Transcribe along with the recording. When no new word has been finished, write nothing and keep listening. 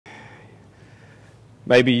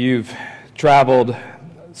Maybe you've traveled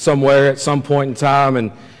somewhere at some point in time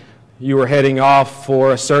and you were heading off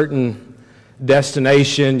for a certain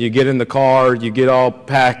destination. You get in the car, you get all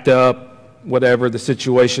packed up, whatever the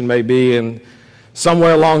situation may be, and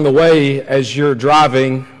somewhere along the way as you're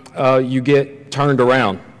driving, you get turned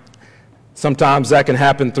around. Sometimes that can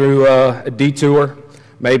happen through a detour.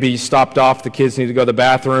 Maybe you stopped off, the kids need to go to the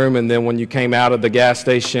bathroom, and then when you came out of the gas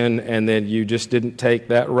station and then you just didn't take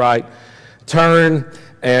that right turn,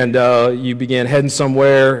 and you began heading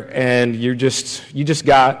somewhere, and you just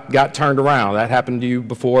got turned around. That happened to you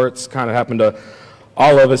before. It's kind of happened to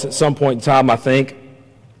all of us at some point in time, I think.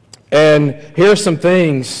 And here's some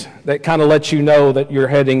things that kind of let you know that you're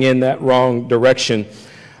heading in that wrong direction.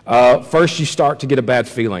 First, you start to get a bad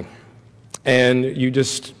feeling, and you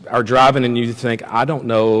just are driving and you think, I don't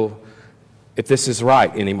know if this is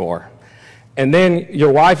right anymore. And then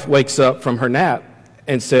your wife wakes up from her nap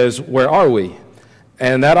and says, where are we?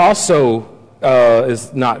 And that also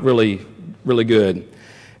is not really good.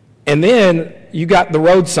 And then you got the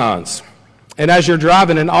road signs. And as you're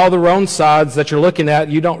driving, and all the road signs that you're looking at,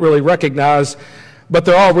 you don't really recognize, but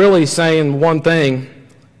they're all really saying one thing: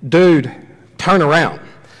 dude, turn around.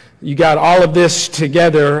 You got all of this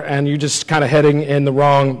together, and you're just kind of heading in the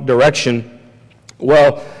wrong direction.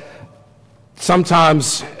 Well,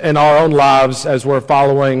 sometimes in our own lives, as we're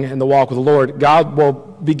following in the walk with the Lord, God will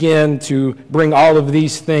begin to bring all of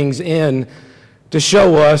these things in to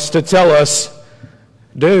show us, to tell us,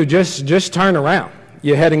 dude, just turn around.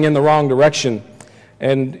 You're heading in the wrong direction.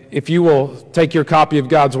 And if you will take your copy of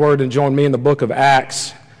God's Word and join me in the book of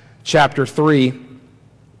Acts, chapter 3,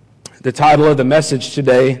 the title of the message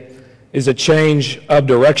today is A Change of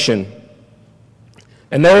Direction.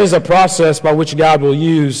 And there is a process by which God will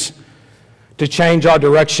use to change our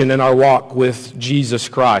direction in our walk with Jesus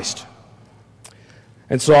Christ.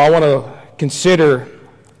 And so I want to consider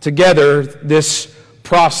together this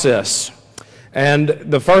process. And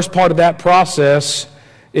the first part of that process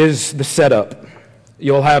is the setup.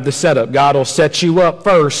 You'll have the setup. God will set you up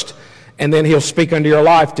first, and then He'll speak into your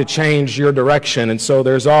life to change your direction. And so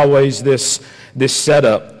there's always this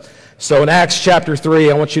setup. So in Acts chapter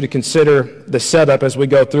 3, I want you to consider the setup as we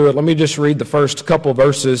go through it. Let me just read the first couple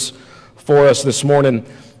verses for us this morning.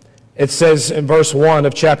 It says in verse 1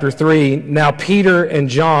 of chapter 3, Now Peter and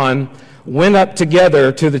John went up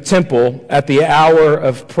together to the temple at the hour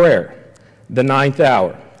of prayer, the 9th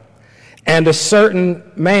hour. And a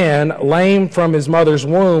certain man, lame from his mother's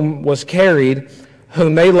womb, was carried,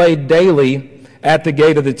 whom they laid daily at the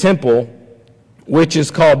gate of the temple, which is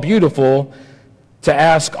called Beautiful, to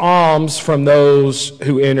ask alms from those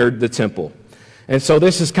who entered the temple. And so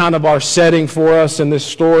this is kind of our setting for us in this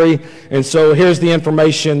story. And so here's the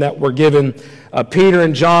information that we're given. Peter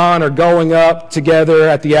and John are going up together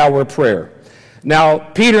at the hour of prayer. Now,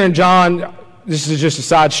 Peter and John, this is just a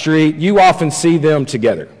side street, you often see them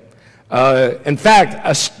together. In fact,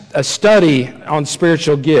 a study on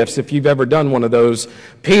spiritual gifts, if you've ever done one of those,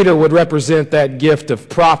 Peter would represent that gift of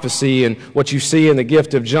prophecy, and what you see in the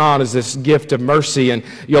gift of John is this gift of mercy, and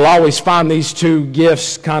you'll always find these two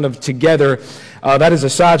gifts kind of together. That is a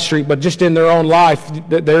side street, but just in their own life,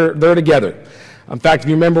 they're together. In fact, if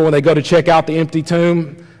you remember when they go to check out the empty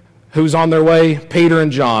tomb, who's on their way? Peter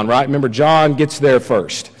and John, right? Remember, John gets there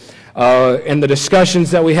first. In the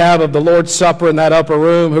discussions that we have of the Lord's Supper in that upper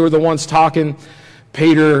room, who are the ones talking?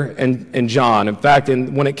 Peter and John. In fact,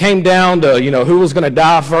 when it came down to, who was going to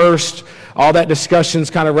die first, all that discussion's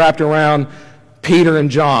kind of wrapped around Peter and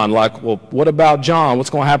John. Like, well, what about John? What's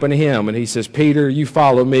going to happen to him? And he says, Peter, you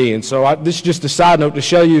follow me. And so this is just a side note to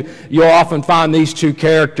show you, you'll often find these two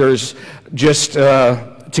characters just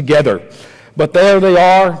together. But there they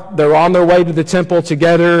are. They're on their way to the temple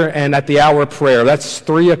together, and at the hour of prayer. That's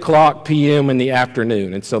 3 o'clock p.m. in the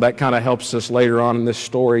afternoon. And so that kind of helps us later on in this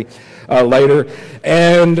story later.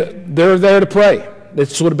 And they're there to pray.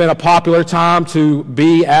 This would have been a popular time to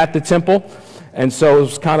be at the temple. And so it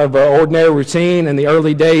was kind of an ordinary routine in the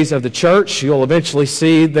early days of the church. You'll eventually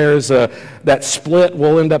see that split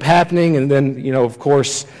will end up happening. And then, of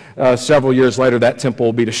course, several years later, that temple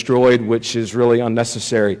will be destroyed, which is really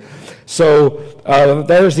unnecessary. So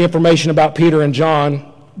there's the information about Peter and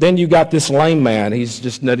John. Then you got this lame man. He's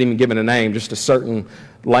just not even given a name, just a certain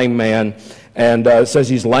lame man. And it says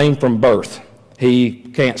he's lame from birth. He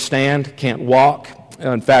can't stand, can't walk.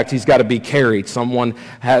 In fact, he's got to be carried. Someone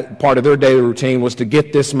had, part of their daily routine was to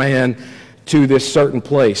get this man to this certain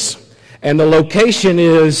place. And the location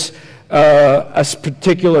is a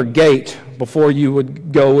particular gate before you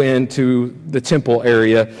would go into the temple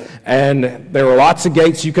area. And there were lots of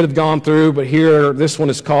gates you could have gone through, but here, this one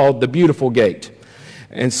is called the Beautiful Gate.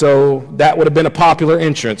 And so that would have been a popular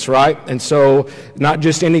entrance, right? And so not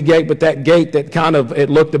just any gate, but that gate that kind of, it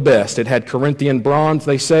looked the best. It had Corinthian bronze,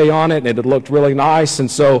 they say, on it, and it looked really nice.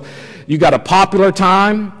 And so you got a popular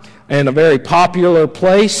time and a very popular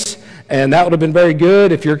place, and that would have been very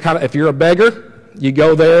good if you're a beggar. You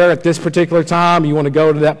go there at this particular time, you want to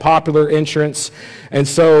go to that popular entrance. And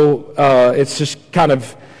so it's just kind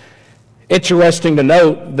of interesting to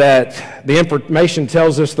note that the information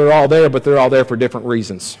tells us they're all there, but they're all there for different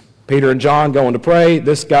reasons. Peter and John going to pray.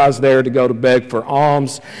 This guy's there to go to beg for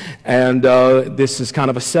alms. And this is kind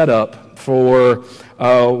of a setup for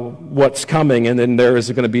what's coming. And then there is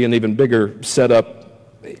going to be an even bigger setup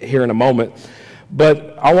here in a moment.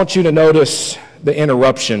 But I want you to notice the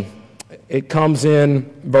interruption. It comes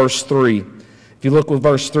in verse 3. If you look with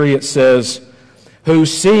verse 3, it says, who,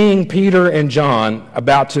 seeing Peter and John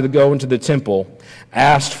about to go into the temple,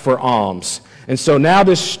 asked for alms. And so now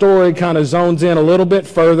this story kind of zones in a little bit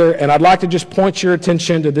further, and I'd like to just point your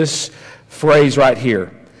attention to this phrase right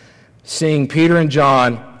here. Seeing Peter and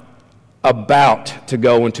John about to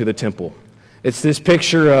go into the temple. It's this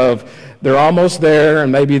picture of they're almost there,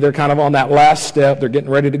 and maybe they're kind of on that last step. They're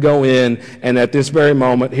getting ready to go in, and at this very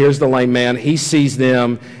moment, here's the lame man. He sees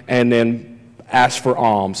them and then asks for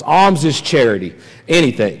alms. Alms is charity,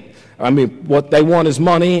 anything. I mean, what they want is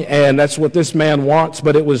money, and that's what this man wants,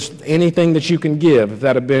 but it was anything that you can give. If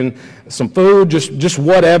that had been some food, just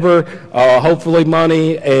whatever, hopefully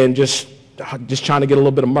money, and just trying to get a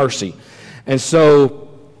little bit of mercy. And so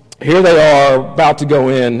here they are about to go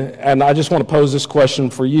in, and I just want to pose this question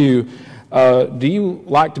for you. Do you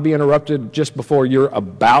like to be interrupted just before you're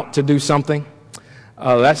about to do something?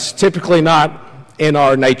 That's typically not in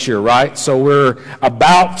our nature, right? So we're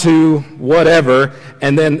about to whatever,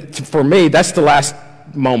 and then for me, that's the last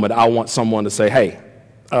moment I want someone to say, hey,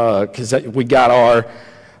 because we got our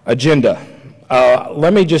agenda.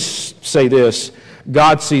 Let me just say this.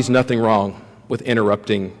 God sees nothing wrong with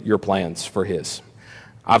interrupting your plans for His.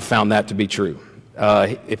 I've found that to be true.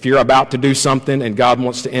 If you're about to do something and God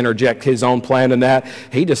wants to interject His own plan in that,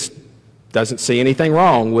 He just doesn't see anything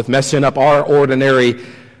wrong with messing up our ordinary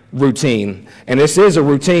routine. And this is a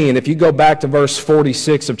routine. If you go back to verse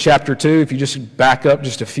 46 of chapter 2, if you just back up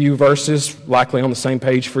just a few verses, likely on the same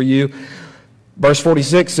page for you, verse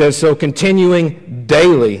 46 says, so continuing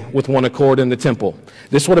daily with one accord in the temple.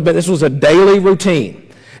 This was a daily routine.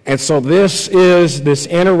 And so this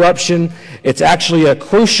interruption. It's actually a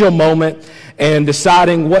crucial moment in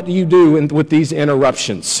deciding what do you do with these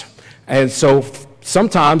interruptions. And so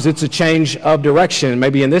sometimes it's a change of direction.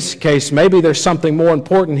 Maybe in this case, maybe there's something more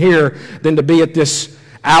important here than to be at this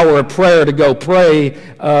hour of prayer to go pray.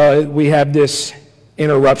 We have this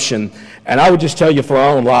interruption. And I would just tell you for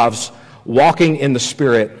our own lives, walking in the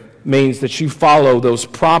Spirit means that you follow those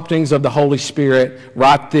promptings of the Holy Spirit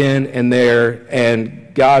right then and there,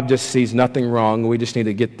 and God just sees nothing wrong. We just need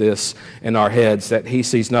to get this in our heads, that He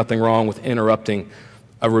sees nothing wrong with interrupting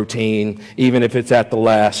a routine, even if it's at the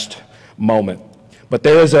last moment. But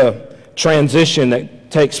there is a transition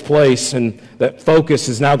that takes place, and that focus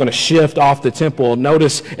is now going to shift off the temple.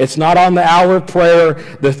 Notice it's not on the hour of prayer.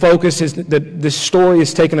 The focus is that this story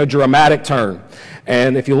is taking a dramatic turn.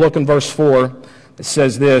 And if you look in verse 4, it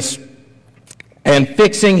says this, and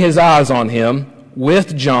fixing his eyes on him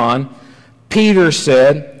with John, Peter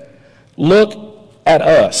said, look at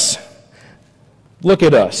us. Look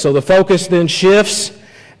at us. So the focus then shifts,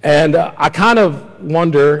 and I kind of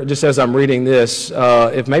wonder, just as I'm reading this,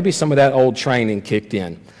 if maybe some of that old training kicked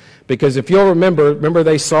in. Because if you'll remember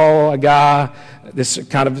they saw a guy this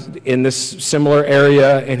kind of in this similar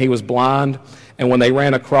area, and he was blind, and when they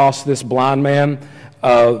ran across this blind man,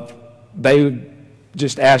 they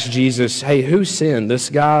just asked Jesus, hey, who sinned, this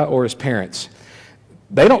guy or his parents?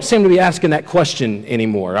 They don't seem to be asking that question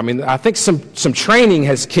anymore. I mean, I think some training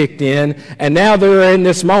has kicked in, and now they're in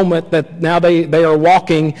this moment that now they are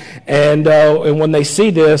walking, and when they see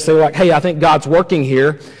this, they're like, hey, I think God's working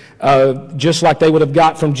here, just like they would have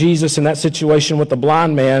got from Jesus in that situation with the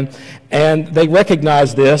blind man, and they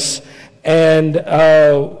recognize this, and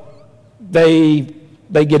they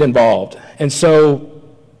get involved. And so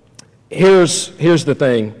here's the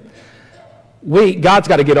thing. God's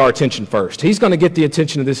got to get our attention first. He's going to get the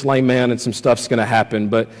attention of this lame man, and some stuff's going to happen.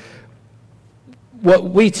 But what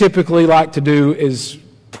we typically like to do is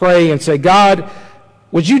pray and say, God,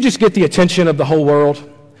 would you just get the attention of the whole world?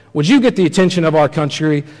 Would you get the attention of our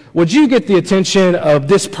country? Would you get the attention of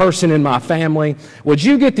this person in my family? Would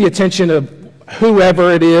you get the attention of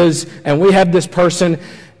whoever it is? And we have this person,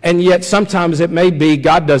 and yet sometimes it may be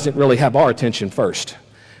God doesn't really have our attention first.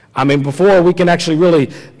 I mean, before we can actually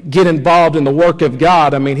really get involved in the work of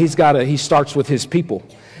God, I mean, he starts with his people.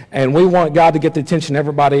 And we want God to get the attention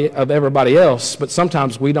of everybody else, but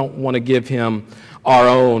sometimes we don't want to give him our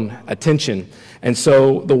own attention. And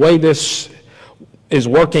so the way this is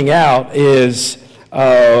working out is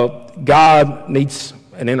God needs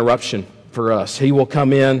an interruption for us. He will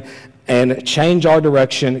come in and change our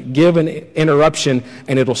direction, give an interruption,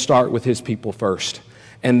 and it'll start with his people first.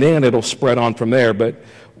 And then it'll spread on from there, but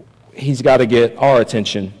he's got to get our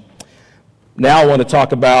attention. Now I want to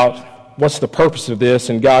talk about what's the purpose of this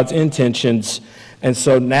and God's intentions, and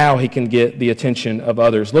so now he can get the attention of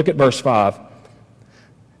others. Look at verse 5.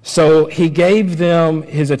 So he gave them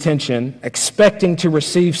his attention, expecting to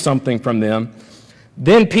receive something from them.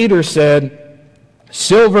 Then Peter said,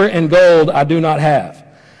 "Silver and gold I do not have,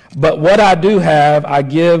 but what I do have I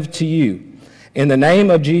give to you. In the name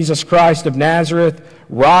of Jesus Christ of Nazareth,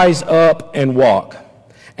 rise up and walk."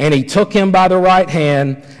 And he took him by the right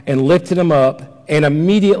hand and lifted him up, and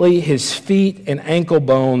immediately his feet and ankle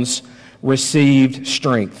bones received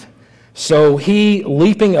strength. So he,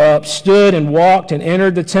 leaping up, stood and walked and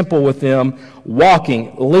entered the temple with them,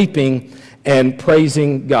 walking, leaping, and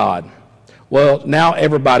praising God. Well, now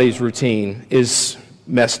everybody's daily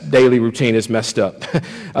routine is messed up.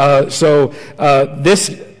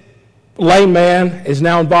 This lame man is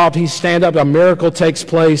now involved. He's stand up. A miracle takes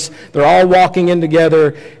place. They're all walking in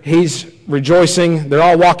together. He's rejoicing. They're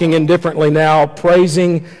all walking in differently now,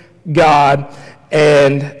 praising God.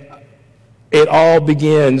 And it all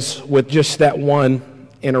begins with just that one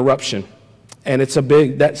interruption. And it's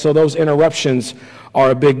so those interruptions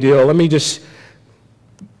are a big deal. Let me just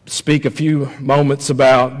speak a few moments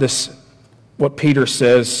about this, what Peter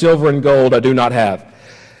says, "Silver and gold I do not have."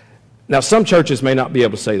 Now, some churches may not be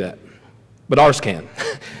able to say that, but ours can.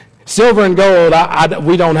 Silver and gold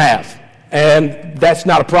we don't have. And that's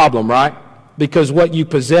not a problem, right? Because what you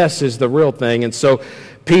possess is the real thing. And so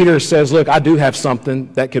Peter says, look, I do have something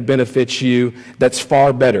that could benefit you that's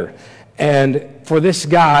far better. And for this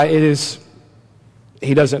guy,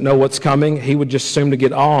 he doesn't know what's coming. He would just assume to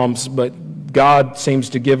get alms, but God seems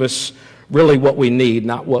to give us really what we need,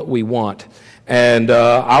 not what we want. And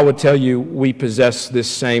I would tell you, we possess this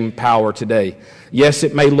same power today. Yes,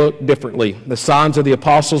 it may look differently. The signs of the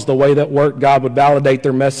apostles, the way that worked, God would validate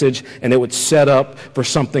their message, and it would set up for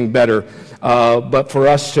something better. But for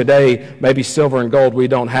us today, maybe silver and gold we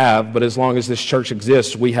don't have, but as long as this church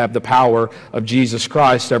exists, we have the power of Jesus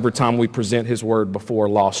Christ every time we present his word before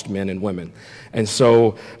lost men and women. And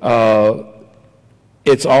so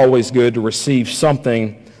it's always good to receive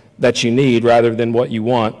something that you need rather than what you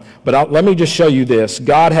want. But let me just show you this.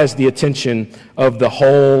 God has the attention of the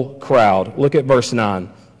whole crowd. Look at verse 9.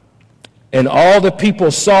 And all the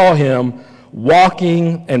people saw him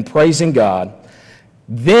walking and praising God.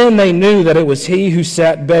 Then they knew that it was he who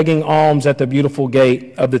sat begging alms at the beautiful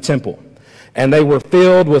gate of the temple. And they were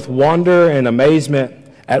filled with wonder and amazement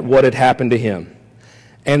at what had happened to him.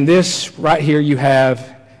 And this right here you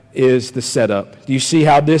have is the setup. Do you see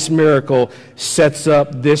how this miracle sets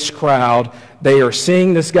up this crowd? They are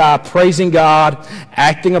seeing this guy praising God,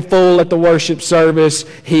 acting a fool at the worship service.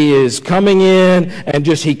 He is coming in and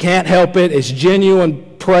he can't help it. It's genuine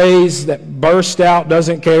praise that bursts out,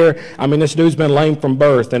 doesn't care. I mean, this dude's been lame from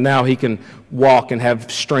birth, and now he can walk and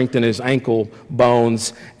have strength in his ankle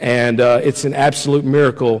bones. And it's an absolute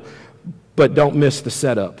miracle, but don't miss the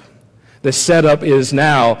setup. The setup is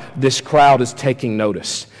now this crowd is taking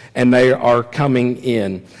notice, and they are coming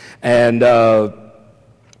in. And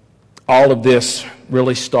all of this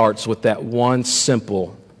really starts with that one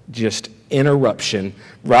simple just interruption.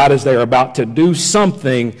 Right as they're about to do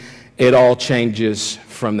something, it all changes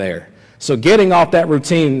from there. So getting off that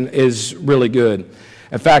routine is really good.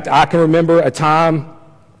 In fact, I can remember a time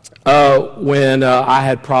when I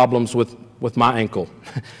had problems with my ankle.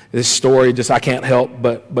 This story I can't help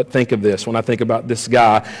but think of this. When I think about this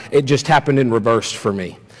guy, it just happened in reverse for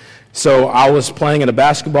me. So I was playing in a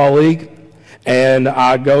basketball league, and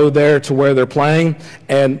I go there to where they're playing,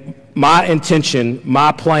 and my intention,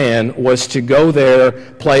 my plan was to go there,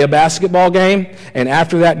 play a basketball game, and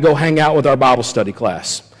after that go hang out with our Bible study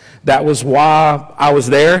class. That was why I was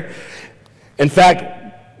there. In fact,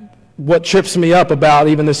 what trips me up about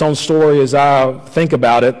even this own story as I think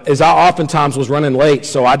about it is I oftentimes was running late,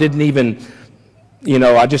 so I didn't even,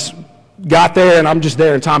 I just got there and I'm just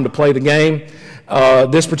there in time to play the game.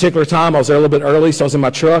 This particular time I was there a little bit early, so I was in my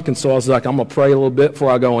truck, and so I was like, I'm going to pray a little bit before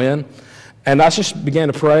I go in. And I just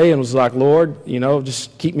began to pray and was like, Lord,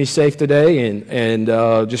 just keep me safe today, and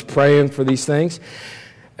just praying for these things.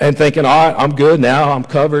 And thinking, all right, I'm good now, I'm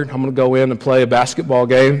covered. I'm going to go in and play a basketball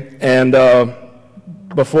game. And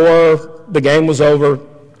before the game was over,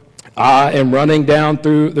 I am running down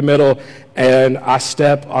through the middle, and I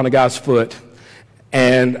step on a guy's foot.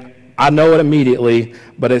 And I know it immediately,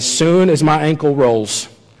 but as soon as my ankle rolls,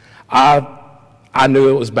 I knew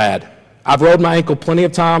it was bad. I've rolled my ankle plenty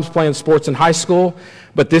of times playing sports in high school,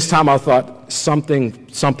 but this time I thought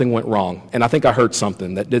something went wrong. And I think I heard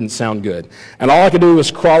something that didn't sound good. And all I could do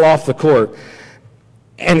was crawl off the court.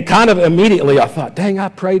 And kind of immediately I thought, dang, I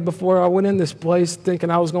prayed before I went in this place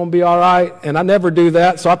thinking I was going to be all right. And I never do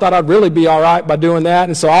that. So I thought I'd really be all right by doing that.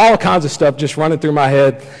 And so all kinds of stuff just running through my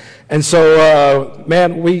head. And so,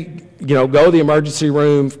 we go to the emergency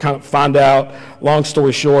room, kind of find out, long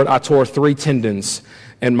story short, I tore 3 tendons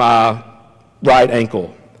in my right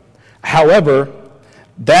ankle. However,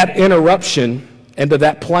 that interruption into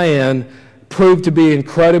that plan proved to be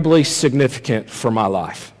incredibly significant for my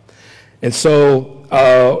life. And so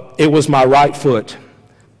it was my right foot.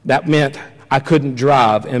 That meant I couldn't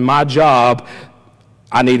drive. In my job,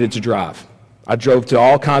 I needed to drive. I drove to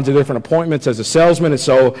all kinds of different appointments as a salesman, and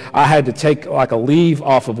so I had to take like a leave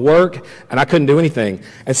off of work, and I couldn't do anything.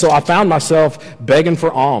 And so I found myself begging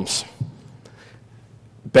for alms,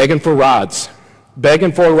 begging for rides,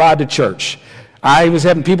 begging for a ride to church. I was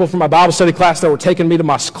having people from my Bible study class that were taking me to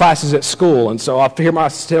my classes at school, and so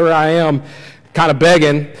here I am kind of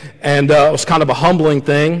begging, and it was kind of a humbling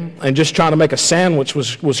thing, and just trying to make a sandwich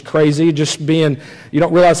was crazy, just being, you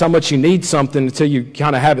don't realize how much you need something until you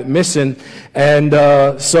kind of have it missing. And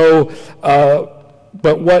but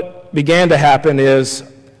what began to happen is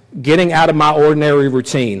getting out of my ordinary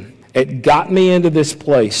routine. It got me into this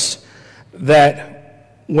place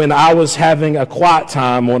that when I was having a quiet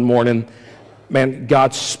time one morning, man,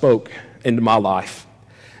 God spoke into my life.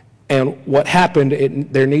 And what happened,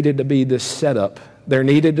 there needed to be this setup. There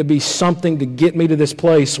needed to be something to get me to this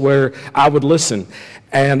place where I would listen.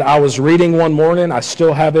 And I was reading one morning, I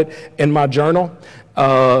still have it in my journal,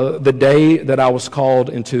 the day that I was called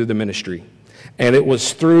into the ministry. And it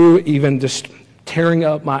was through even just tearing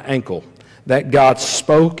up my ankle that God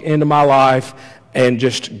spoke into my life and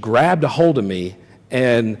just grabbed a hold of me.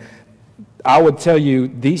 And I would tell you,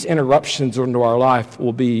 these interruptions into our life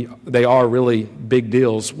they are really big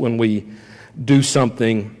deals when we do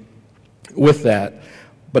something with that.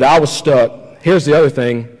 But I was stuck. Here's the other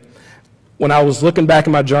thing. When I was looking back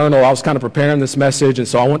in my journal, I was kind of preparing this message, and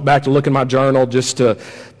so I went back to look in my journal just to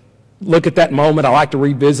look at that moment. I like to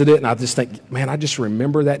revisit it, and I just think, man, I just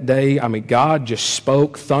remember that day. I mean, God just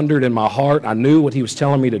spoke, thundered in my heart. I knew what he was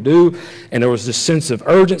telling me to do, and there was this sense of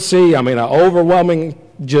urgency. I mean, an overwhelming,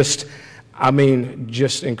 just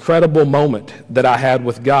incredible moment that I had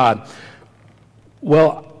with God.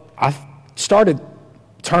 Well, I started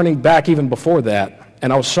turning back even before that,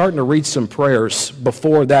 and I was starting to read some prayers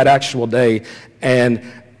before that actual day, and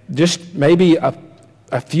just maybe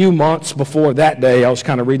a few months before that day, I was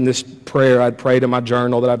kind of reading this prayer I'd prayed in my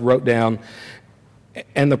journal that I'd wrote down,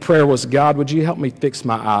 and the prayer was, God, would you help me fix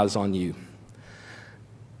my eyes on you?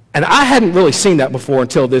 And I hadn't really seen that before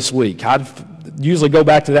until this week. I'd usually go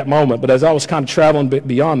back to that moment, but as I was kind of traveling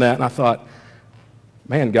beyond that, and I thought,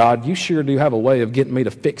 man, God, you sure do have a way of getting me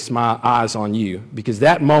to fix my eyes on you, because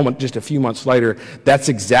that moment, just a few months later, that's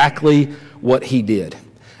exactly what he did.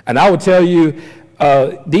 And I would tell you,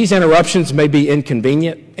 these interruptions may be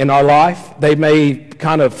inconvenient in our life. They may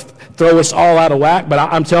kind of throw us all out of whack, but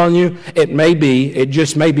I'm telling you, it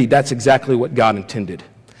just may be, that's exactly what God intended.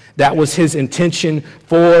 That was his intention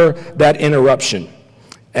for that interruption.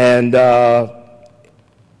 And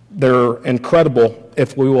they're incredible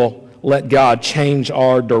if we will let God change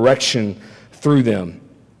our direction through them.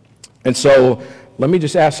 And so let me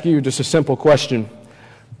just ask you just a simple question.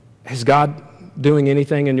 Is God doing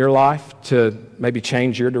anything in your life to maybe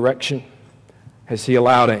change your direction? Has he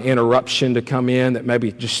allowed an interruption to come in that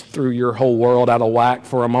maybe just threw your whole world out of whack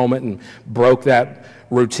for a moment and broke that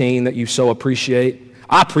routine that you so appreciate?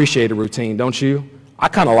 I appreciate a routine, don't you? I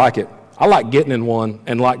kind of like it. I like getting in one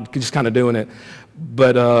and like just kind of doing it.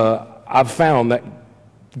 But I've found that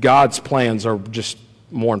God's plans are just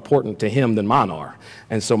more important to him than mine are.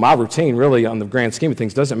 And so my routine really, on the grand scheme of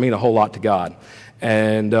things, doesn't mean a whole lot to God.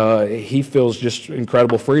 And he feels just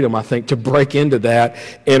incredible freedom, I think, to break into that,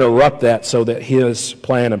 interrupt that so that his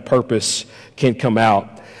plan and purpose can come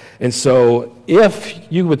out. And so if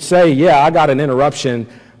you would say, yeah, I got an interruption,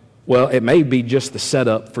 well, it may be just the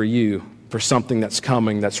setup for you for something that's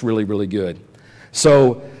coming that's really, really good.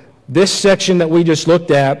 So this section that we just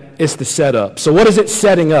looked at is the setup. So what is it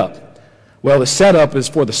setting up? Well, the setup is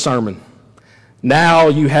for the sermon. Now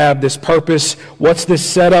you have this purpose. What's this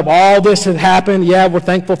setup? All this had happened. Yeah, we're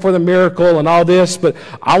thankful for the miracle and all this, but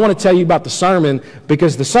I want to tell you about the sermon,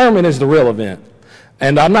 because the sermon is the real event.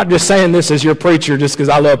 And I'm not just saying this as your preacher just because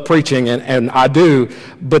I love preaching, and I do,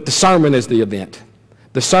 but the sermon is the event.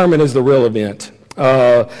 The sermon is the real event.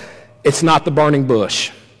 It's not the burning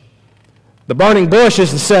bush. The burning bush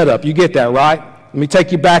is the setup. You get that, right? Let me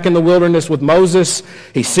take you back in the wilderness with Moses.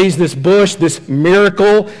 He sees this bush, this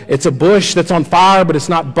miracle. It's a bush that's on fire, but it's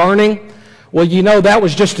not burning. Well, you know, that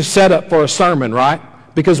was just a setup for a sermon, right?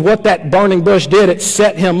 Because what that burning bush did, it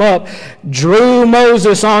set him up, drew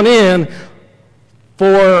Moses on in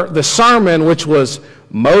for the sermon, which was,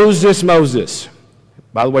 Moses, Moses.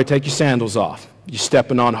 By the way, take your sandals off. You're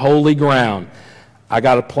stepping on holy ground. I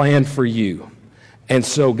got a plan for you. And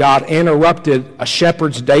so God interrupted a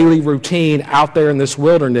shepherd's daily routine out there in this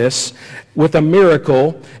wilderness with a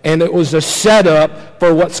miracle, and it was a setup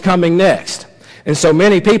for what's coming next. And so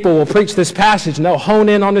many people will preach this passage and they'll hone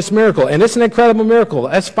in on this miracle. And it's an incredible miracle.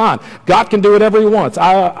 That's fine. God can do whatever he wants.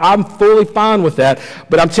 I'm fully fine with that.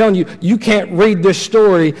 But I'm telling you, you can't read this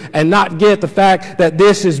story and not get the fact that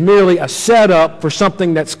this is merely a setup for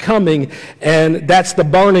something that's coming. And that's the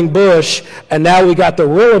burning bush. And now we got the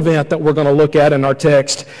real event that we're going to look at in our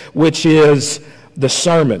text, which is the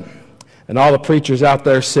sermon. And all the preachers out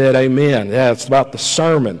there said, amen. Yeah, it's about the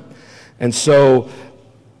sermon. And so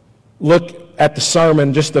look at the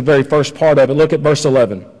sermon, just the very first part of it. Look at verse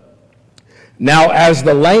 11. Now, as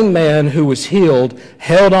the lame man who was healed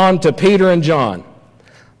held on to Peter and John.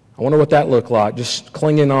 I wonder what that looked like, just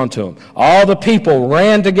clinging on to them. All the people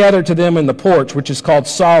ran together to them in the porch, which is called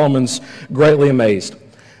Solomon's, greatly amazed.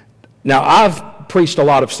 Now, I've preached a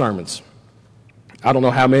lot of sermons. I don't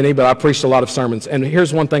know how many, but I've preached a lot of sermons. And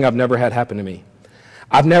here's one thing I've never had happen to me.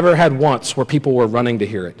 I've never had once where people were running to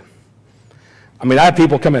hear it. I mean, I had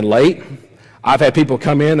people come in late. I've had people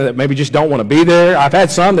come in that maybe just don't want to be there. I've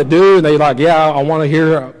had some that do, and they're like, yeah, I want to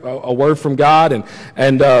hear a word from God,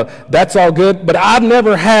 and that's all good. But I've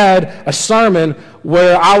never had a sermon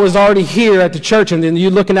where I was already here at the church, and then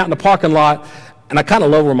you looking out in the parking lot, and I kind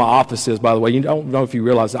of love where my office is, by the way. You don't know if you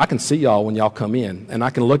realize I can see y'all when y'all come in, and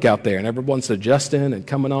I can look out there, and everyone's adjusting and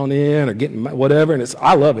coming on in or getting whatever, and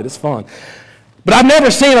I love it. It's fun. But I've never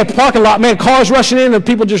seen a parking lot, man, cars rushing in and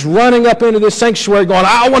people just running up into this sanctuary going,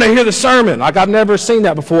 I want to hear the sermon. Like, I've never seen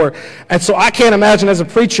that before. And so I can't imagine as a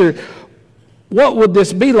preacher, what would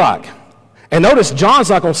this be like? And notice, John's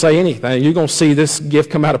not going to say anything. You're going to see this gift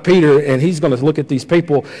come out of Peter, and he's going to look at these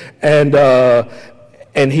people, and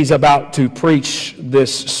he's about to preach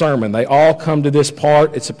this sermon. They all come to this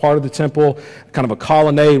part. It's a part of the temple, kind of a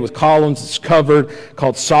colonnade with columns. It's covered,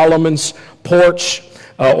 called Solomon's porch.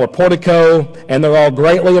 Or portico, and they're all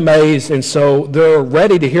greatly amazed, and so they're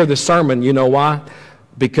ready to hear the sermon. You know why?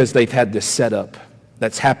 Because they've had this setup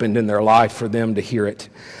that's happened in their life for them to hear it.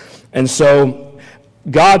 And so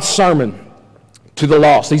God's sermon to the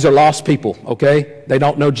lost. These are lost people, okay? They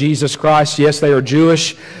don't know Jesus Christ. Yes, they are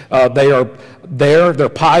Jewish. They are there. They're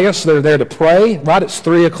pious. They're there to pray, right? It's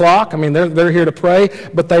 3 o'clock. I mean, they're here to pray,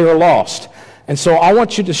 but they are lost. And so I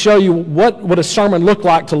want you to show you what would a sermon look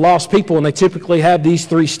like to lost people, and they typically have these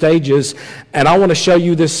 3 stages. And I want to show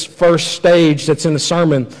you this first stage that's in the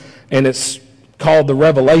sermon, and it's called the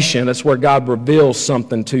revelation. That's where God reveals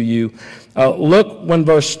something to you. Look when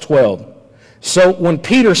verse 12. So when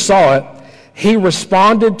Peter saw it, he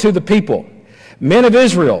responded to the people, Men of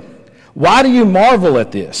Israel, why do you marvel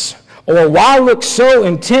at this? Or why look so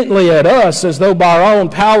intently at us as though by our own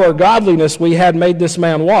power or godliness we had made this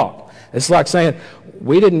man walk? It's like saying,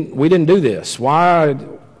 we didn't do this. Why?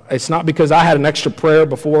 It's not because I had an extra prayer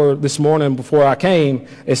before this morning before I came.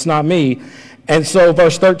 It's not me. And so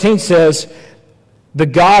verse 13 says, the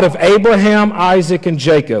God of Abraham, Isaac, and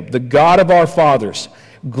Jacob, the God of our fathers,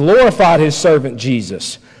 glorified his servant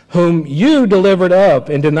Jesus, whom you delivered up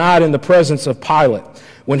and denied in the presence of Pilate,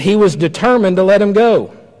 when he was determined to let him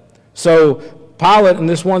go. So Pilate, in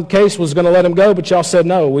this one case, was going to let him go, but y'all said,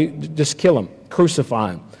 no, we just kill him,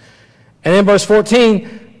 crucify him. And in verse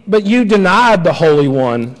 14, but you denied the Holy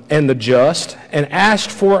One and the just, and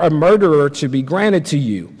asked for a murderer to be granted to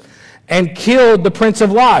you, and killed the Prince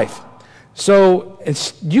of Life. So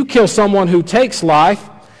you kill someone who takes life,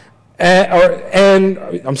 you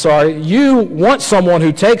want someone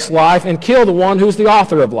who takes life and kill the one who's the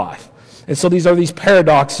author of life. And so these are these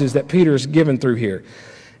paradoxes that Peter's given through here.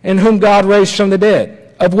 And whom God raised from the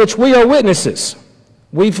dead, of which we are witnesses.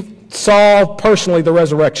 We've saw personally the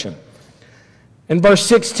resurrection. In verse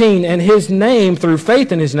 16, and his name, through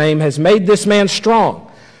faith in his name, has made this man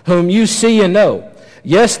strong, whom you see and know.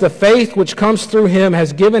 Yes, the faith which comes through him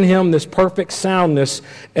has given him this perfect soundness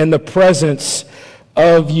in the presence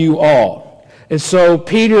of you all. And so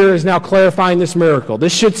Peter is now clarifying this miracle.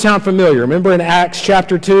 This should sound familiar. Remember in Acts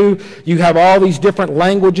chapter 2, you have all these different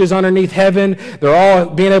languages underneath heaven. They're all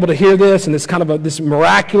being able to hear this, and it's kind of this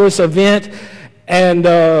miraculous event. And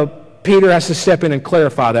Peter has to step in and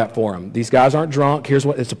clarify that for them. These guys aren't drunk. Here's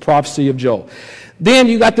what it's a prophecy of Joel. Then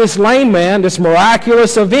you got this lame man, this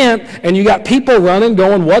miraculous event, and you got people running,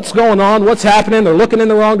 going, what's going on? What's happening? They're looking in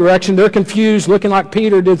the wrong direction. They're confused, looking like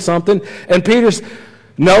Peter did something. And Peter's,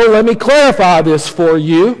 no, let me clarify this for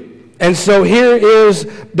you. And so here is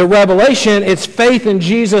the revelation. It's faith in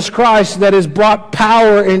Jesus Christ that has brought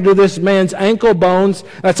power into this man's ankle bones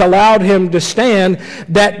that's allowed him to stand.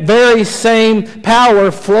 That very same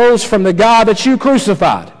power flows from the God that you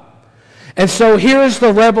crucified. And so here's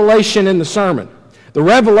the revelation in the sermon. The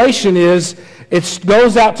revelation is it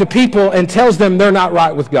goes out to people and tells them they're not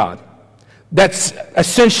right with God. That's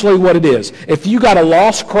essentially what it is. If you got a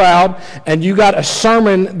lost crowd and you got a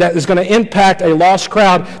sermon that is going to impact a lost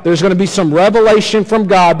crowd, there's going to be some revelation from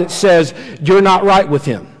God that says you're not right with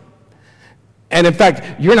him. And in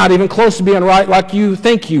fact, you're not even close to being right like you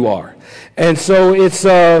think you are. And so it's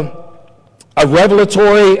a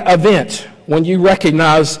revelatory event when you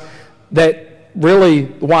recognize that really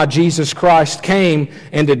why Jesus Christ came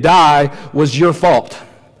and to die was your fault.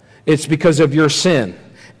 It's because of your sin.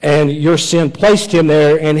 And your sin placed him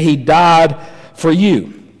there, and he died for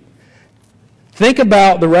you. Think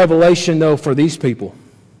about the revelation, though, for these people.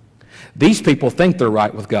 These people think they're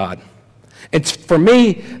right with God. It's, for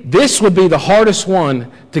me, this would be the hardest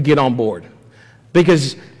one to get on board.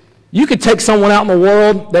 Because you could take someone out in the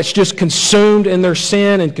world that's just consumed in their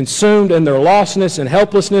sin and consumed in their lostness and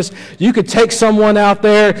helplessness. You could take someone out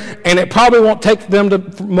there, and it probably won't take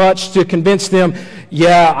them much to convince them,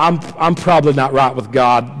 yeah, I'm probably not right with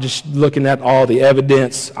God, just looking at all the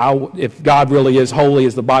evidence. If God really is holy,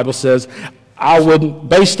 as the Bible says, I wouldn't,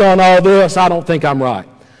 based on all this, I don't think I'm right.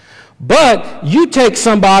 But you take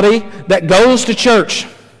somebody that goes to church.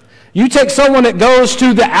 You take someone that goes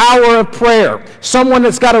to the hour of prayer, someone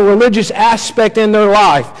that's got a religious aspect in their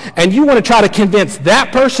life, and you want to try to convince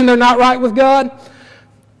that person they're not right with God,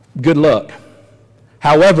 good luck.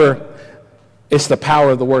 However, it's the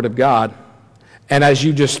power of the Word of God. And as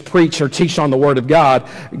you just preach or teach on the Word of God,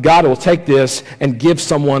 God will take this and give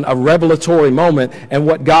someone a revelatory moment, and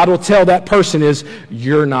what God will tell that person is,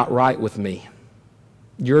 you're not right with me.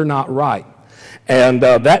 You're not right. And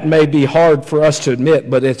that may be hard for us to admit,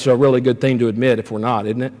 but it's a really good thing to admit if we're not,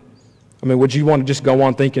 isn't it? I mean, would you want to just go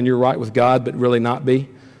on thinking you're right with God, but really not be?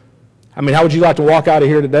 I mean, how would you like to walk out of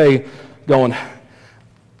here today going,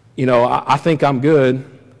 you know, I think I'm good,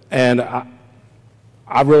 and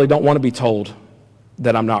I really don't want to be told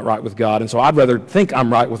that I'm not right with God, and so I'd rather think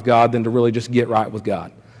I'm right with God than to really just get right with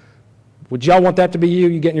God. Would y'all want that to be you?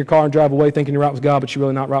 You get in your car and drive away thinking you're right with God, but you're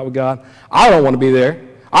really not right with God? I don't want to be there.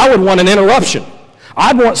 I would want an interruption.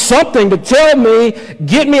 I'd want something to tell me,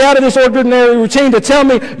 get me out of this ordinary routine, to tell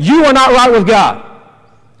me you are not right with God.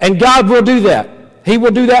 And God will do that. He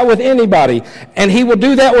will do that with anybody. And he will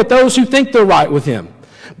do that with those who think they're right with him.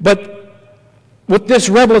 But with this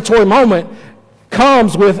revelatory moment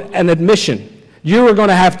comes with an admission. You are going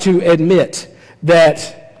to have to admit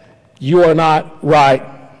that you are not right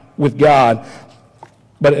with God.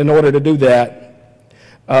 But in order to do that,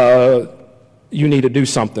 you need to do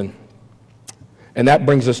something. And that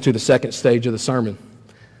brings us to the second stage of the sermon.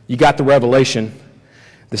 You got the revelation.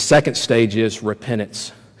 The second stage is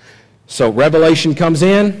repentance. So revelation comes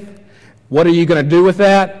in. What are you going to do with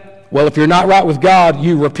that? Well, if you're not right with God,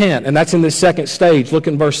 you repent. And that's in the second stage. Look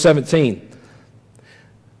in verse 17.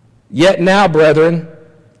 Yet now, brethren,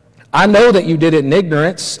 I know that you did it in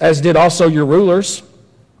ignorance, as did also your rulers.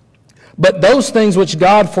 But those things which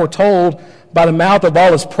God foretold by the mouth of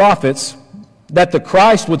all his prophets, that the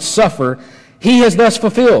Christ would suffer, he has thus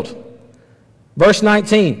fulfilled. Verse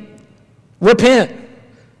 19, repent,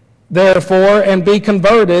 therefore, and be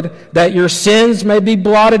converted, that your sins may be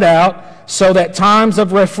blotted out, so that times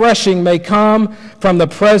of refreshing may come from the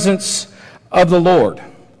presence of the Lord.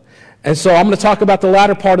 And so I'm going to talk about the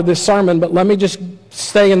latter part of this sermon, but let me just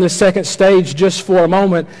stay in the second stage just for a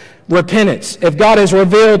moment. Repentance. If God has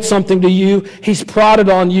revealed something to you, he's prodded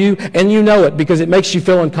on you, and you know it because it makes you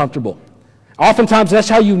feel uncomfortable. Oftentimes, that's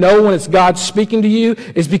how you know when it's God speaking to you,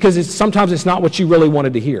 is because sometimes it's not what you really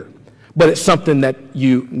wanted to hear, but it's something that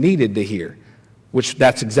you needed to hear, which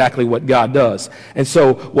that's exactly what God does. And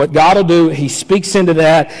so what God will do, he speaks into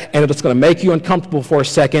that, and it's going to make you uncomfortable for a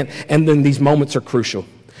second, and then these moments are crucial.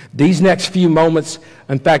 These next few moments,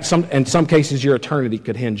 in fact, in some cases, your eternity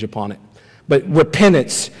could hinge upon it. But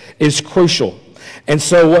repentance is crucial. And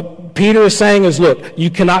so what Peter is saying is, look, you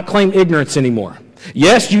cannot claim ignorance anymore.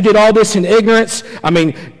 Yes, you did all this in ignorance. I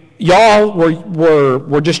mean, y'all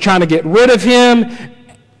were just trying to get rid of him,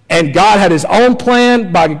 and God had his own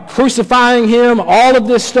plan by crucifying him, all of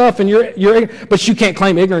this stuff, and but you can't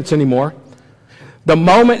claim ignorance anymore. The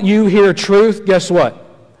moment you hear truth, guess what?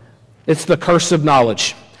 It's the curse of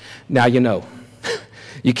knowledge. Now you know.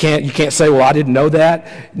 You can't say, well, I didn't know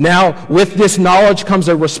that. Now, with this knowledge comes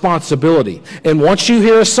a responsibility. And once you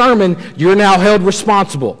hear a sermon, you're now held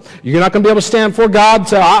responsible. You're not going to be able to stand before God and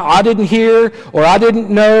say, I didn't hear, or I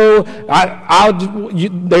didn't know.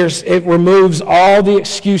 It removes all the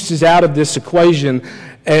excuses out of this equation.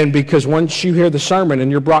 And because once you hear the sermon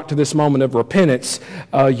and you're brought to this moment of repentance,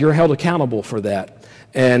 you're held accountable for that.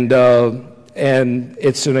 And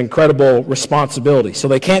it's an incredible responsibility. So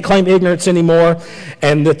they can't claim ignorance anymore.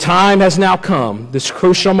 And the time has now come, this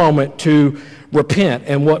crucial moment, to repent.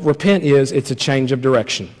 And what repent is, it's a change of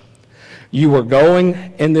direction. You were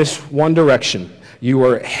going in this one direction. You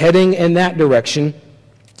were heading in that direction.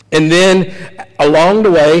 And then along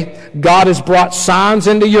the way, God has brought signs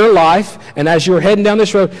into your life. And as you're heading down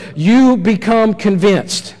this road, you become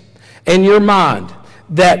convinced in your mind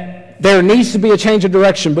that there needs to be a change of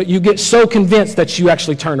direction, but you get so convinced that you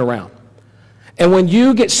actually turn around. And when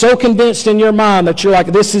you get so convinced in your mind that you're like,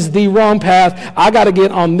 this is the wrong path, I got to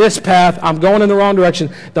get on this path, I'm going in the wrong direction,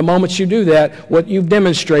 the moment you do that, what you've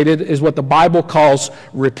demonstrated is what the Bible calls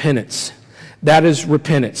repentance. That is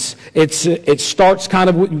repentance. It starts kind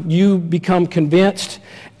of, you become convinced,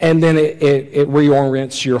 and then it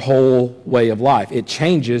reorients your whole way of life. It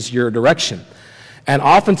changes your direction. And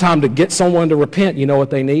oftentimes to get someone to repent, you know what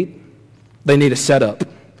they need? They need a setup.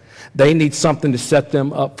 They need something to set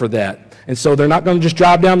them up for that. And so they're not going to just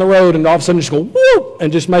drive down the road and all of a sudden just go, whoop,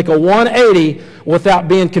 and just make a 180 without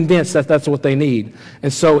being convinced that that's what they need.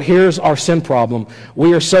 And so here's our sin problem.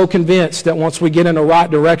 We are so convinced that once we get in the right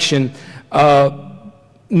direction,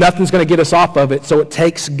 nothing's going to get us off of it. So it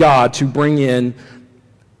takes God to bring in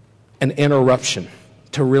an interruption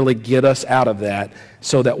to really get us out of that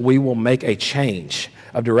so that we will make a change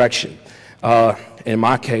of direction. In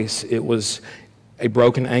my case, it was a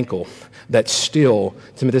broken ankle that still,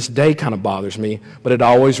 to this day, kind of bothers me, but it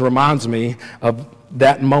always reminds me of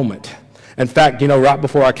that moment. In fact, right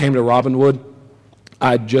before I came to Robinwood,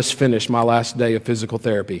 I had just finished my last day of physical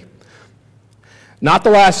therapy. Not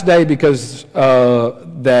the last day because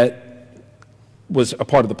that was a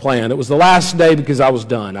part of the plan. It was the last day because I was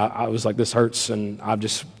done. I was like, this hurts, and I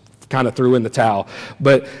just kind of threw in the towel.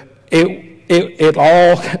 But it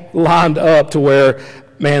all lined up to where,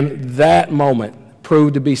 man, that moment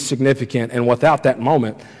proved to be significant. And without that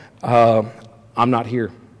moment, I'm not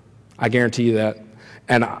here. I guarantee you that.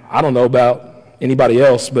 And I don't know about anybody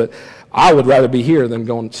else, but I would rather be here than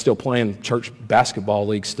going still playing church basketball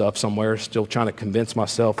league stuff somewhere, still trying to convince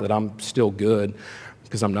myself that I'm still good,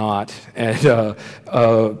 because I'm not. And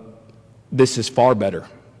this is far better.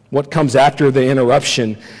 What comes after the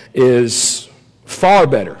interruption is far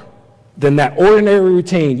better than that ordinary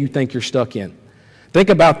routine you think you're stuck in. Think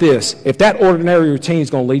about this. If that ordinary routine is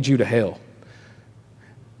going to lead you to hell,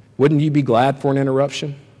 wouldn't you be glad for an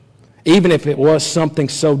interruption? Even if it was something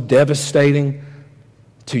so devastating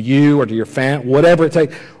to you or to your family, whatever it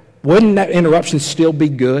takes, wouldn't that interruption still be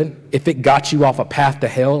good if it got you off a path to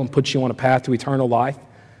hell and put you on a path to eternal life?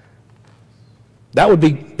 That'd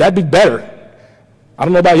be better. I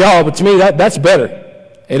don't know about y'all, but to me, that's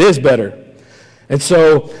better. It is better. And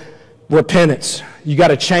so, repentance. You got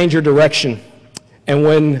to change your direction. And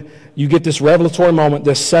when you get this revelatory moment,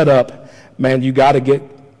 this setup, man, you got to get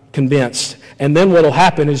convinced. And then what will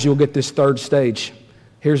happen is you'll get this third stage.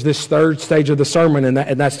 Here's this third stage of the sermon,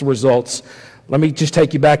 and that's the results. Let me just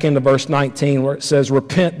take you back into verse 19 where it says,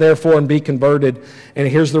 repent therefore and be converted. And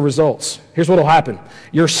here's the results. Here's what will happen.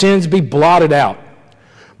 Your sins be blotted out.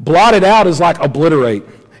 Blotted out is like obliterate.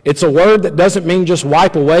 It's a word that doesn't mean just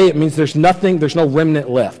wipe away. It means there's nothing, there's no remnant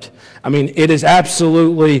left. I mean, it is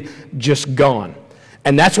absolutely just gone.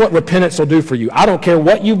 And that's what repentance will do for you. I don't care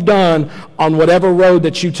what you've done on whatever road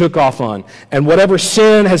that you took off on. And whatever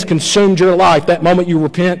sin has consumed your life, that moment you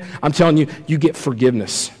repent, I'm telling you, you get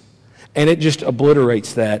forgiveness. And it just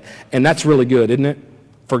obliterates that. And that's really good, isn't it?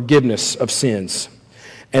 Forgiveness of sins.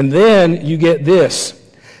 And then you get this.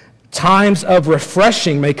 Times of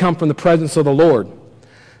refreshing may come from the presence of the Lord.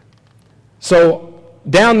 So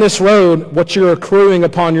down this road, what you're accruing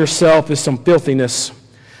upon yourself is some filthiness.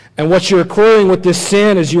 And what you're accruing with this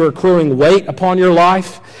sin is you're accruing weight upon your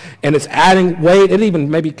life, and it's adding weight. It even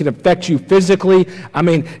maybe can affect you physically. I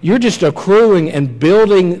mean, you're just accruing and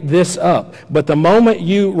building this up. But the moment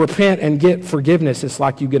you repent and get forgiveness, it's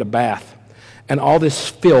like you get a bath, and all this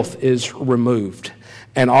filth is removed.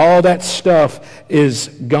 And all that stuff is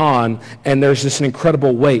gone, and there's this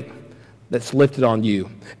incredible weight that's lifted on you.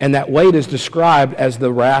 And that weight is described as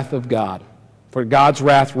the wrath of God. For God's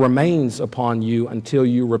wrath remains upon you until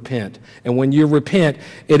you repent. And when you repent,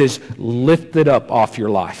 it is lifted up off your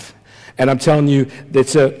life. And I'm telling you,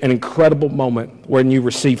 it's an incredible moment when you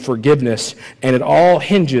receive forgiveness, and it all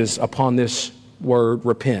hinges upon this word,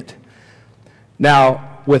 repent.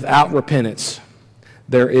 Now, without repentance,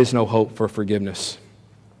 there is no hope for forgiveness.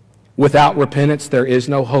 Without repentance, there is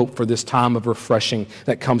no hope for this time of refreshing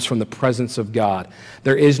that comes from the presence of God.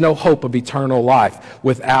 There is no hope of eternal life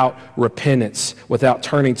without repentance, without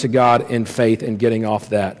turning to God in faith and getting off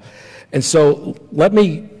that. And so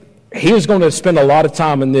he is going to spend a lot of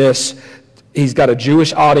time in this. He's got a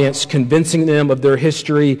Jewish audience, convincing them of their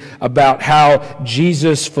history about how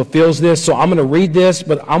Jesus fulfills this. So I'm going to read this,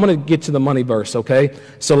 but I'm going to get to the money verse, okay?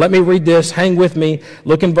 So let me read this. Hang with me.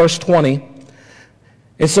 Look in verse 20.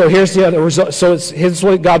 And so here's the other result. So here's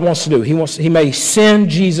what God wants to do. He may send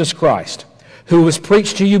Jesus Christ, who was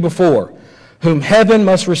preached to you before, whom heaven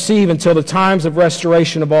must receive until the times of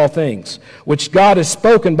restoration of all things, which God has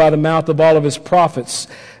spoken by the mouth of all of his prophets,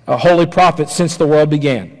 holy prophets, since the world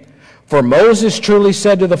began. For Moses truly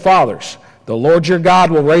said to the fathers, the Lord your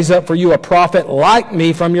God will raise up for you a prophet like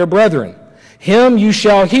me from your brethren. Him you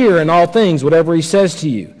shall hear in all things, whatever he says to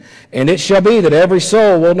you. And it shall be that every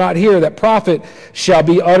soul will not hear that prophet shall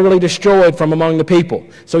be utterly destroyed from among the people.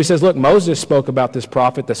 So he says, look, Moses spoke about this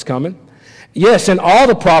prophet that's coming. Yes, and all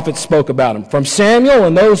the prophets spoke about him, from Samuel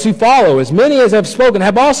and those who follow. As many as have spoken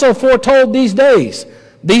have also foretold these days,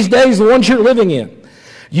 the ones you're living in.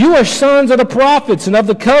 You are sons of the prophets and of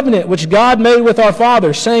the covenant which God made with our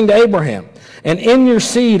fathers, saying to Abraham, and in your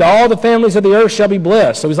seed all the families of the earth shall be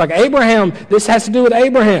blessed. So he's like, Abraham, this has to do with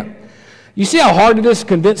Abraham. You see how hard it is to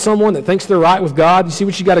convince someone that thinks they're right with God? You see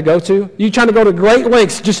what you got to go to? You're trying to go to great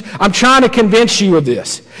lengths. I'm trying to convince you of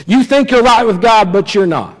this. You think you're right with God, but you're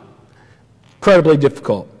not. Incredibly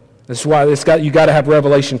difficult. That's why you got to have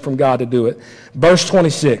revelation from God to do it. Verse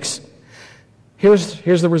 26.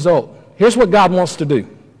 Here's the result. Here's what God wants to do.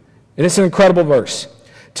 And it's an incredible verse.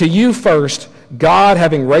 To you first, God,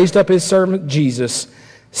 having raised up his servant Jesus,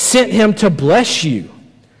 sent him to bless you,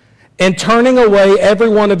 and turning away every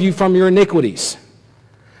one of you from your iniquities.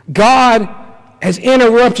 God has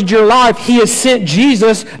interrupted your life. He has sent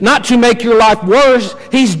Jesus not to make your life worse.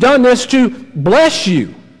 He's done this to bless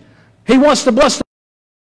you. He wants to bless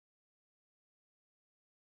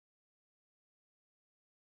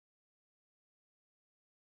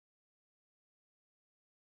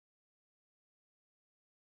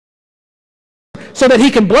so that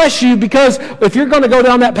he can bless you, because if you're going to go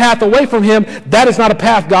down that path away from him, that is not a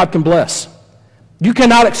path God can bless. You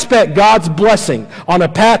cannot expect God's blessing on a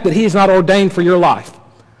path that he has not ordained for your life.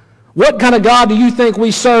 What kind of God do you think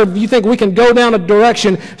we serve? You think we can go down a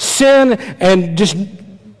direction, sin, and just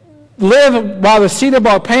live by the seat of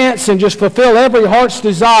our pants and just fulfill every heart's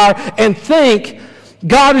desire and think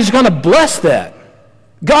God is going to bless that?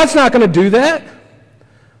 God's not going to do that.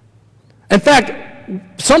 In fact,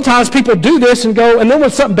 sometimes people do this and go, and then when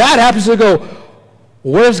something bad happens, they go,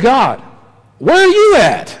 where's God? Where are you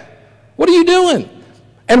at? What are you doing?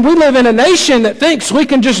 And we live in a nation that thinks we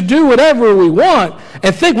can just do whatever we want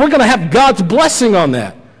and think we're going to have God's blessing on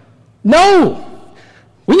that. No.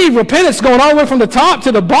 We need repentance going all the way from the top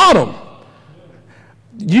to the bottom.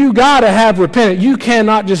 You got to have repentance. You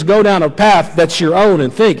cannot just go down a path that's your own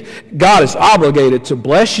and think God is obligated to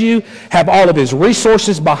bless you, have all of his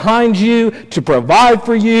resources behind you, to provide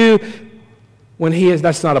for you, when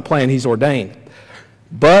that's not a plan he's ordained.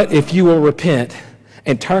 But if you will repent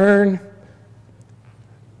and turn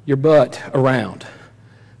your butt around,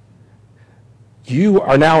 you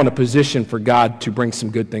are now in a position for God to bring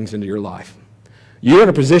some good things into your life. You're in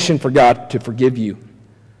a position for God to forgive you,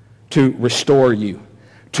 to restore you,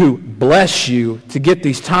 to bless you, to get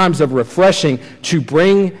these times of refreshing, to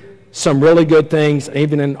bring some really good things,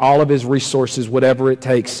 even in all of his resources, whatever it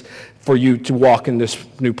takes for you to walk in this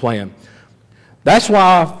new plan. That's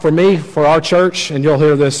why, for me, for our church, and you'll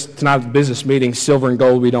hear this tonight at the business meeting, silver and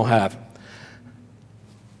gold we don't have.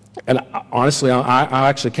 And honestly, I'm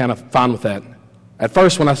actually kind of fine with that. At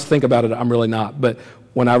first, when I think about it, I'm really not. But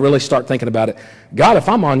when I really start thinking about it, God, if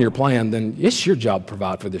I'm on your plan, then it's your job to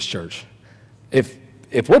provide for this church.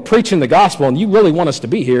 If we're preaching the gospel and you really want us to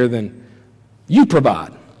be here, then you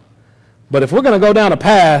provide. But if we're going to go down a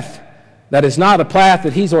path that is not a path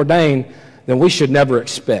that he's ordained, then we should never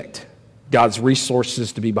expect God's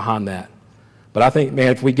resources to be behind that. But I think,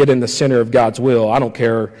 man, if we get in the center of God's will, I don't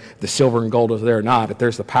care if the silver and gold is there or not. If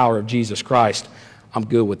there's the power of Jesus Christ, I'm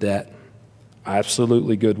good with that.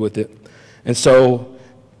 Absolutely good with it. And so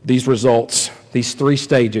these results, these 3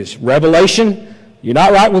 stages. Revelation, you're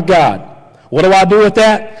not right with God. What do I do with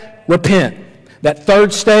that? Repent. That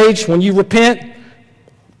 3rd stage, when you repent,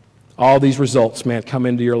 all these results, man, come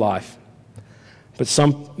into your life. But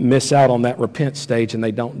some miss out on that repent stage and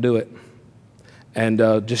they don't do it. And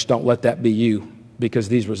just don't let that be you, because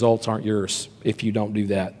these results aren't yours if you don't do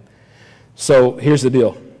that. So here's the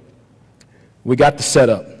deal. We got the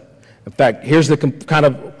setup. In fact, here's the kind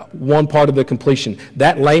of one part of the completion.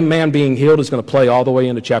 That lame man being healed is going to play all the way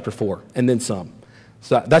into chapter 4 and then some.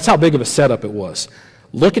 So that's how big of a setup it was.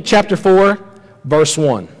 Look at chapter 4, verse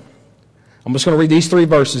 1. I'm just going to read these 3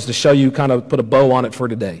 verses to show you, kind of put a bow on it for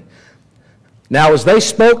today. Now, as they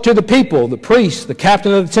spoke to the people, the priests, the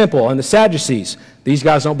captain of the temple, and the Sadducees, these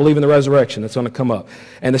guys don't believe in the resurrection. That's going to come up.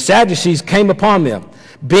 And the Sadducees came upon them,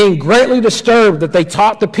 being greatly disturbed that they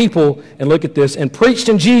taught the people, and look at this, and preached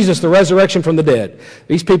in Jesus the resurrection from the dead.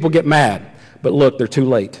 These people get mad, but look, they're too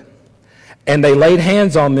late. And they laid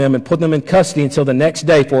hands on them and put them in custody until the next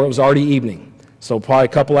day, for it was already evening. So probably a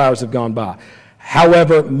couple hours have gone by.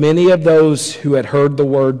 However, many of those who had heard the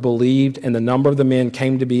word believed, and the number of the men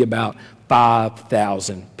came to be about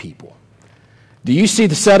 5,000 people. Do you see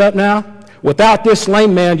the setup now? Without this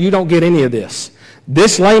lame man, you don't get any of this.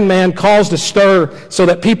 This lame man caused a stir so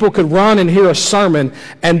that people could run and hear a sermon,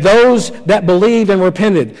 and those that believed and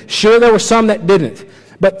repented. Sure, there were some that didn't,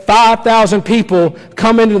 but 5,000 people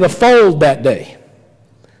come into the fold that day.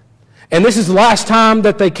 And this is the last time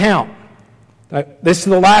that they count. This is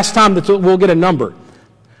the last time that we'll get a number.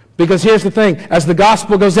 Because here's the thing, as the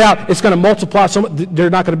gospel goes out, it's going to multiply so much,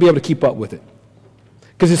 they're not going to be able to keep up with it.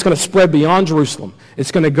 Because it's going to spread beyond Jerusalem.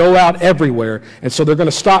 It's going to go out everywhere. And so they're going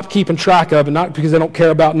to stop keeping track of it, not because they don't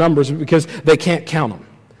care about numbers, but because they can't count them.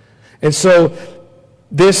 And so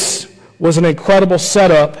this was an incredible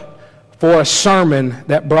setup for a sermon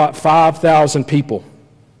that brought 5,000 people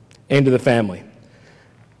into the family.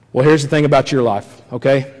 Well, here's the thing about your life,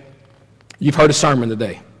 okay? You've heard a sermon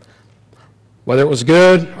today. Whether it was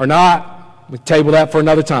good or not, we table that for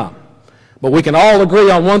another time. But we can all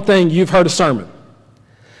agree on one thing: you've heard a sermon.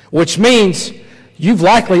 Which means you've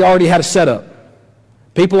likely already had a setup.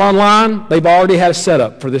 People online, they've already had a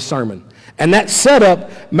setup for this sermon. And that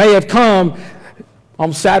setup may have come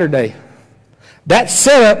on Saturday. That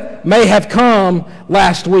setup may have come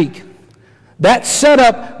last week. That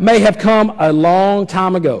setup may have come a long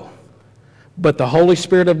time ago. But the Holy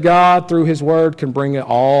Spirit of God, through His Word, can bring it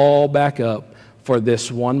all back up for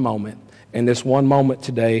this one moment. And this one moment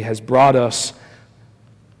today has brought us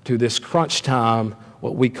to this crunch time,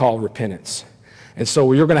 what we call repentance. And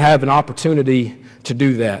so you're going to have an opportunity to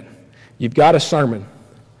do that. You've got a sermon.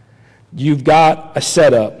 You've got a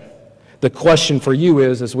setup. The question for you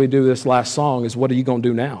is, as we do this last song, is what are you going to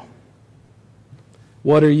do now?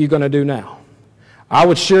 What are you going to do now? I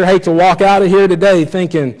would sure hate to walk out of here today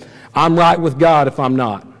thinking I'm right with God if I'm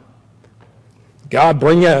not. God,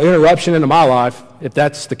 bring an interruption into my life if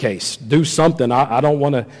that's the case. Do something. I don't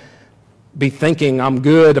want to be thinking I'm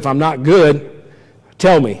good if I'm not good.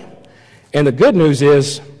 Tell me. And the good news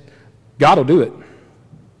is God will do it.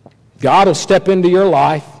 God will step into your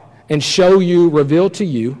life and show you, reveal to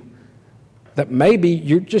you that maybe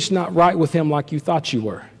you're just not right with Him like you thought you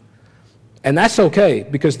were. And that's okay,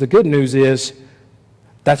 because the good news is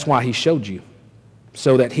that's why He showed you,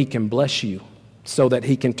 so that He can bless you, so that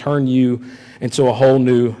He can turn you into a whole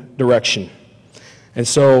new direction. And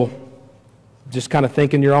so just kind of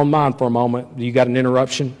think in your own mind for a moment. You got an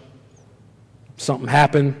interruption? Something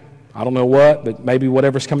happened? I don't know what, but maybe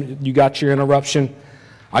whatever's coming, you got your interruption.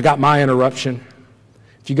 I got my interruption.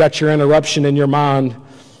 If you got your interruption in your mind,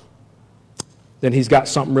 then He's got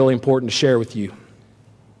something really important to share with you.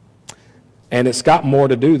 And it's got more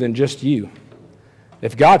to do than just you.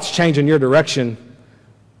 If God's changing your direction,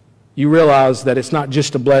 you realize that it's not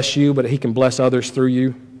just to bless you, but He can bless others through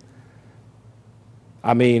you.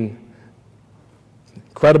 I mean,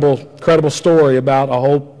 incredible story about a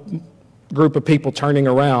whole group of people turning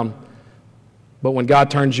around. But when God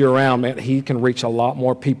turns you around, man, He can reach a lot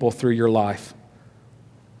more people through your life.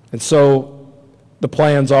 And so the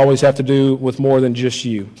plans always have to do with more than just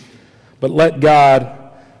you. But let God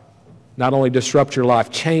not only disrupt your life,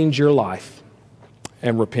 change your life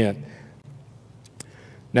and repent.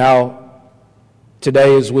 Now,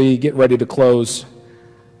 today as we get ready to close,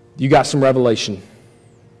 you got some revelation.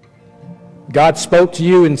 God spoke to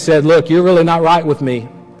you and said, look, you're really not right with me.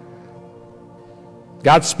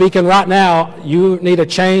 God's speaking right now. You need to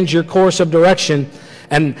change your course of direction.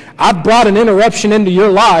 And I've brought an interruption into your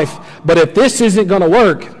life, but if this isn't going to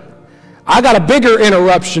work, I got a bigger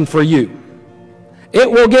interruption for you. It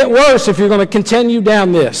will get worse if you're going to continue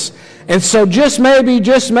down this. And so just maybe,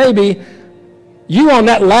 you on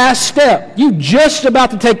that last step, you just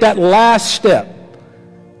about to take that last step.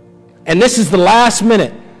 And this is the last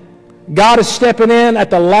minute. God is stepping in at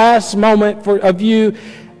the last moment of you,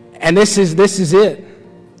 and this is it.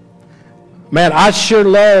 Man, I sure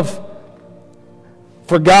love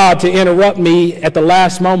for God to interrupt me at the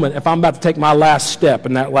last moment if I'm about to take my last step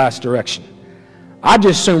in that last direction. I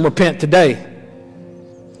just soon repent today.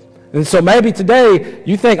 And so maybe today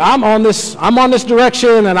you think I'm on this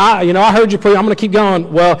direction, and I heard you pray, I'm going to keep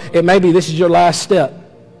going. Well, it may be this is your last step.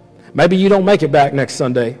 Maybe you don't make it back next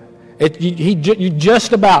Sunday. You're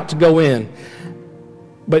just about to go in.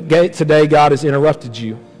 But today God has interrupted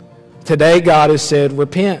you. Today God has said,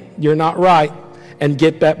 repent, you're not right, and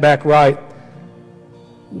get that back right.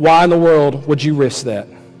 Why in the world would you risk that?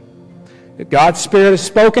 If God's Spirit has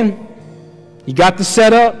spoken, you got the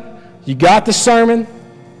setup, you got the sermon,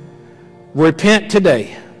 repent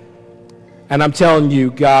today. And I'm telling you,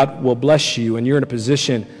 God will bless you, and you're in a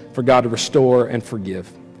position for God to restore and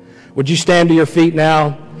forgive. Would you stand to your feet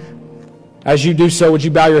now? As you do so, would you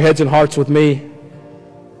bow your heads and hearts with me?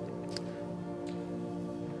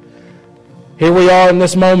 Here we are in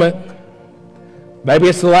this moment. Maybe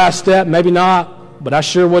it's the last step, maybe not, but I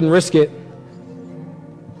sure wouldn't risk it.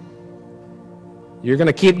 You're going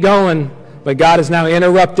to keep going, but God has now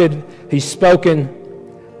interrupted. He's spoken.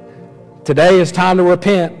 Today is time to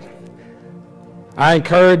repent. I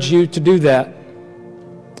encourage you to do that.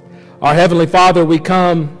 Our Heavenly Father, we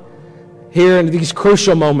come here in these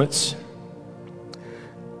crucial moments.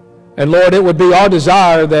 And Lord, it would be our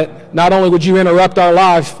desire that not only would you interrupt our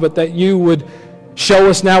life, but that you would show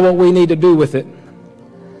us now what we need to do with it.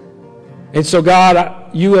 And so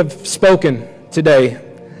God, you have spoken today.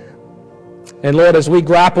 And Lord, as we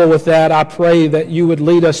grapple with that, I pray that you would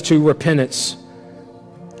lead us to repentance.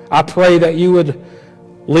 I pray that you would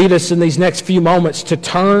lead us in these next few moments to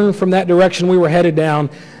turn from that direction we were headed down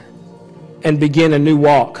and begin a new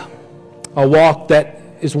walk. A walk that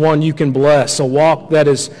is one you can bless. A walk that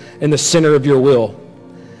is in the center of your will.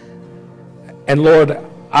 And Lord,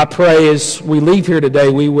 I pray as we leave here today,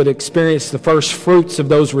 we would experience the first fruits of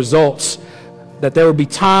those results. That there would be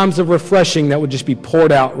times of refreshing that would just be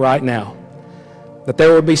poured out right now. That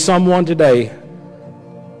there would be someone today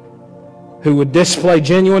who would display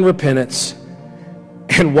genuine repentance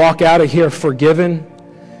and walk out of here forgiven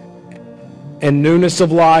and newness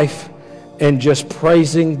of life and just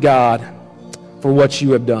praising God for what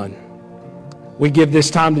you have done. We give this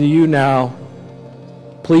time to you now.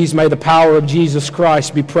 Please may the power of Jesus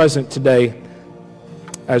Christ be present today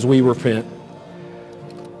as we repent.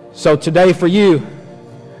 So today for you,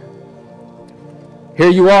 here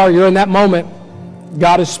you are, you're in that moment.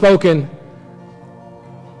 God has spoken.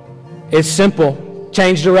 It's simple.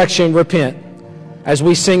 Change direction, repent. As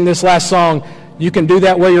we sing this last song, you can do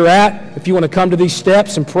that where you're at. If you want to come to these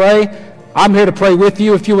steps and pray, I'm here to pray with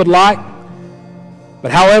you if you would like.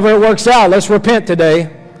 But however it works out, let's repent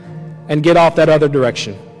today and get off that other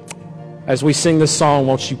direction. As we sing this song,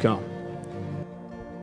 won't you come?